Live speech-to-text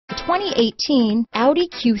2018 Audi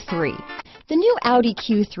Q3. The new Audi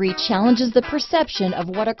Q3 challenges the perception of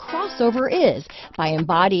what a crossover is by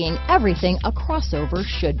embodying everything a crossover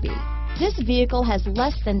should be. This vehicle has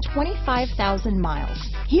less than 25,000 miles.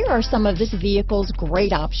 Here are some of this vehicle's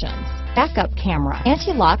great options: backup camera,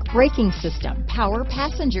 anti-lock braking system, power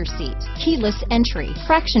passenger seat, keyless entry,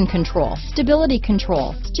 traction control, stability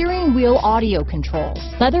control, steering wheel audio controls,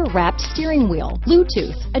 leather-wrapped steering wheel,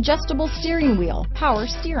 Bluetooth, adjustable steering wheel, power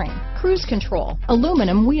steering, cruise control,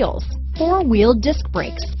 aluminum wheels, four-wheel disc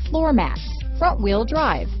brakes, floor mats, front-wheel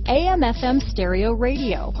drive, AM/FM stereo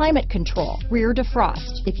radio, climate control, rear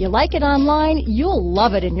defrost. If you like it online, you'll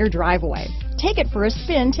love it in your driveway. Take it for a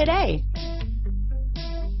spin today.